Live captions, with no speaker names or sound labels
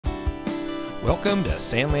Welcome to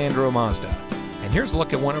San Leandro Mazda, and here's a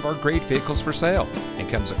look at one of our great vehicles for sale. It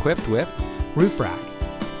comes equipped with roof rack,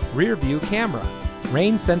 rear view camera,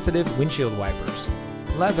 rain sensitive windshield wipers,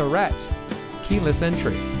 leatherette, keyless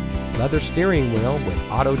entry, leather steering wheel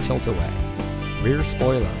with auto tilt-away, rear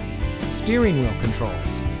spoiler, steering wheel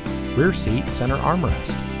controls, rear seat center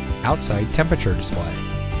armrest, outside temperature display,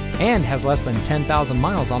 and has less than 10,000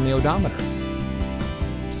 miles on the odometer.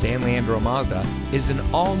 San Leandro Mazda is an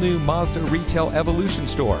all-new Mazda retail evolution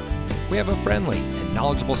store. We have a friendly and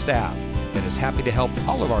knowledgeable staff that is happy to help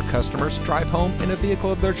all of our customers drive home in a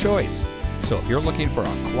vehicle of their choice. So if you're looking for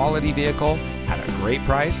a quality vehicle at a great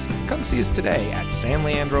price, come see us today at San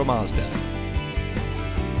Leandro Mazda.